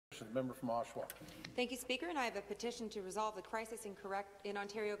petitions. Member from Oshawa. Thank you, Speaker. And I have a petition to resolve the crisis in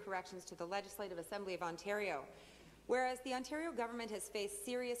Ontario corrections to the Legislative Assembly of Ontario. Whereas the Ontario government has faced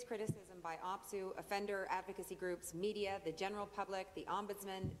serious criticism by OPSU, offender advocacy groups, media, the general public, the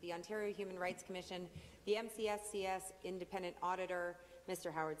Ombudsman, the Ontario Human Rights Commission, the MCSCS independent auditor,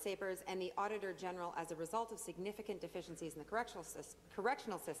 Mr. Howard Sapers, and the Auditor General as a result of significant deficiencies in the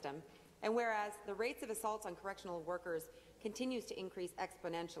correctional system, and whereas the rates of assaults on correctional workers continues to increase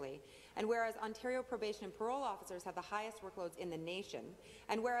exponentially, and whereas Ontario probation and parole officers have the highest workloads in the nation,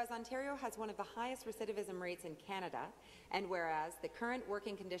 and whereas Ontario has one of the highest recidivism rates in Canada, and whereas the current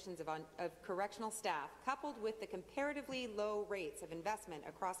working conditions of correctional staff, coupled with the comparatively low rates of investment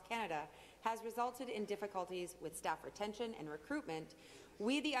across Canada, has resulted in difficulties with staff retention and recruitment,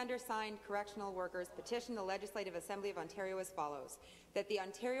 we, the undersigned correctional workers, petition the Legislative Assembly of Ontario as follows: that the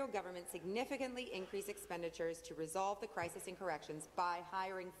Ontario government significantly increase expenditures to resolve the crisis in corrections by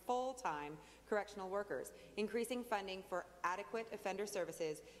hiring full-time correctional workers, increasing funding for adequate offender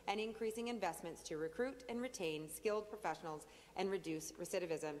services, and increasing investments to recruit and retain skilled professionals and reduce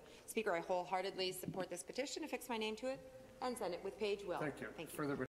recidivism. Speaker, I wholeheartedly support this petition, affix my name to it, and send it with Page Will. Thank you. Thank you. Further